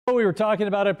We were talking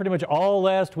about it pretty much all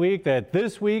last week that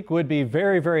this week would be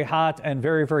very, very hot and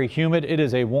very, very humid. It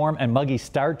is a warm and muggy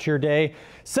start to your day.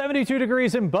 72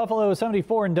 degrees in Buffalo,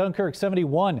 74 in Dunkirk,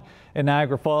 71 in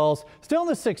Niagara Falls. Still in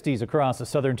the 60s across the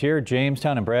southern tier.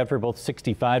 Jamestown and Bradford both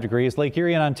 65 degrees. Lake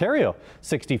Erie and Ontario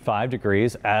 65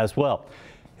 degrees as well.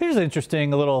 Here's an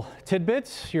interesting little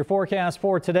tidbit. Your forecast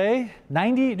for today,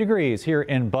 90 degrees here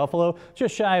in Buffalo,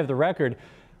 just shy of the record.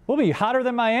 We'll be hotter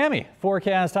than Miami.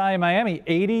 Forecast high in Miami,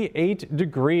 88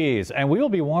 degrees. And we will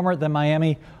be warmer than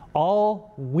Miami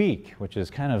all week, which is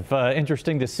kind of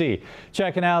interesting to see.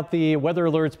 Checking out the weather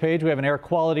alerts page, we have an air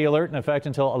quality alert in effect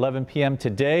until 11 p.m.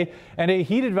 today and a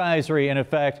heat advisory in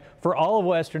effect for all of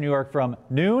western New York from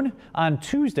noon on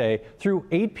Tuesday through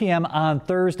 8 p.m. on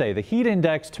Thursday. The heat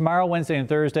index tomorrow, Wednesday and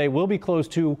Thursday will be close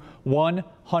to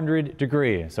 100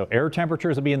 degrees. So air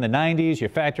temperatures will be in the 90s. You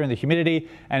factor in the humidity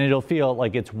and it'll feel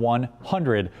like it's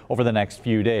 100 over the next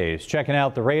few days. Checking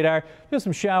out the radar, just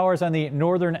some showers on the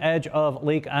northern edge of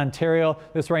Lake Ontario.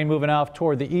 This rain moving off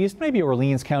toward the east. Maybe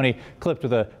Orleans County clipped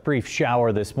with a brief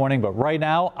shower this morning. But right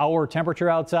now, our temperature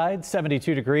outside,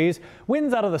 72 degrees.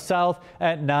 Winds out of the south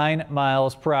at 9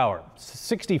 miles per hour.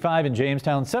 65 in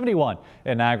Jamestown, 71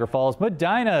 in Niagara Falls.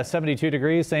 Medina, 72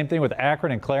 degrees. Same thing with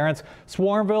Akron and Clarence.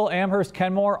 Swarmville, Amherst,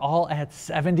 Kenmore, all at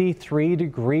 73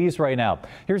 degrees right now.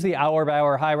 Here's the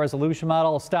hour-by-hour high-resolution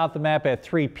model. I'll stop the map at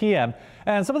 3 p.m.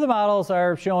 And some of the models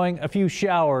are showing a few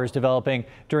showers developing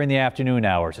during the afternoon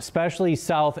hours, especially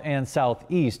south and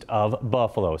southeast of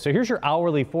Buffalo. So here's your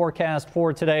hourly forecast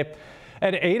for today.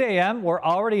 At 8 a.m., we're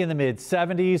already in the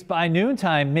mid-70s. By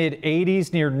noontime,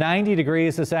 mid-80s, near 90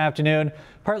 degrees this afternoon.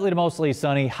 Partly to mostly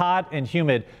sunny, hot and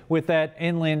humid with that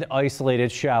inland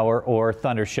isolated shower or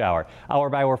thunder shower.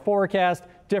 Hour-by-hour forecast,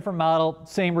 different model,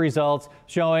 same results,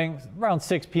 showing around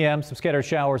 6 p.m. some scattered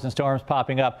showers and storms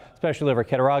popping up, especially over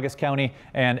Cattaraugus County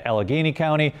and Allegheny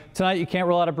County. Tonight, you can't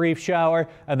rule out a brief shower.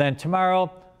 And then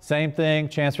tomorrow, same thing,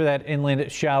 chance for that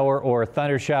inland shower or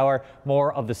thunder shower.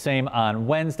 More of the same on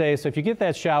Wednesday. So if you get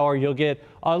that shower, you'll get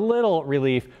a little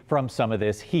relief from some of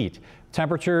this heat.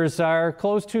 Temperatures are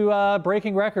close to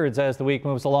breaking records as the week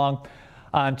moves along.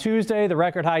 On Tuesday, the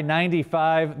record high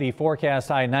 95, the forecast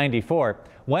high 94.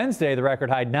 Wednesday, the record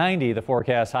high 90, the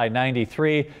forecast high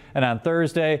 93. And on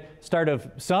Thursday, start of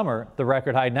summer, the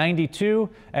record high 92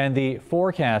 and the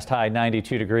forecast high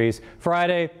 92 degrees.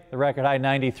 Friday, the record high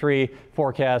 93,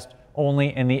 forecast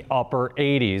only in the upper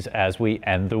 80s as we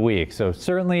end the week. So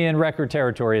certainly in record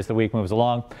territory as the week moves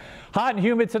along. Hot and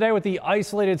humid today with the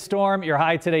isolated storm. Your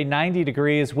high today 90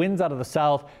 degrees. Winds out of the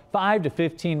south 5 to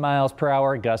 15 miles per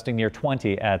hour, gusting near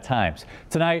 20 at times.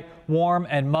 Tonight, warm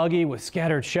and muggy with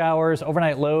scattered showers.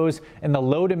 Overnight lows in the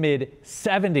low to mid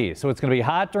 70s. So it's going to be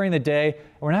hot during the day.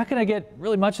 We're not going to get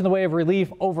really much in the way of relief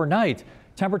overnight.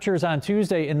 Temperatures on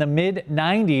Tuesday in the mid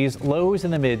 90s, lows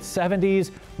in the mid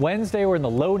 70s. Wednesday, we're in the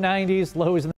low 90s, lows in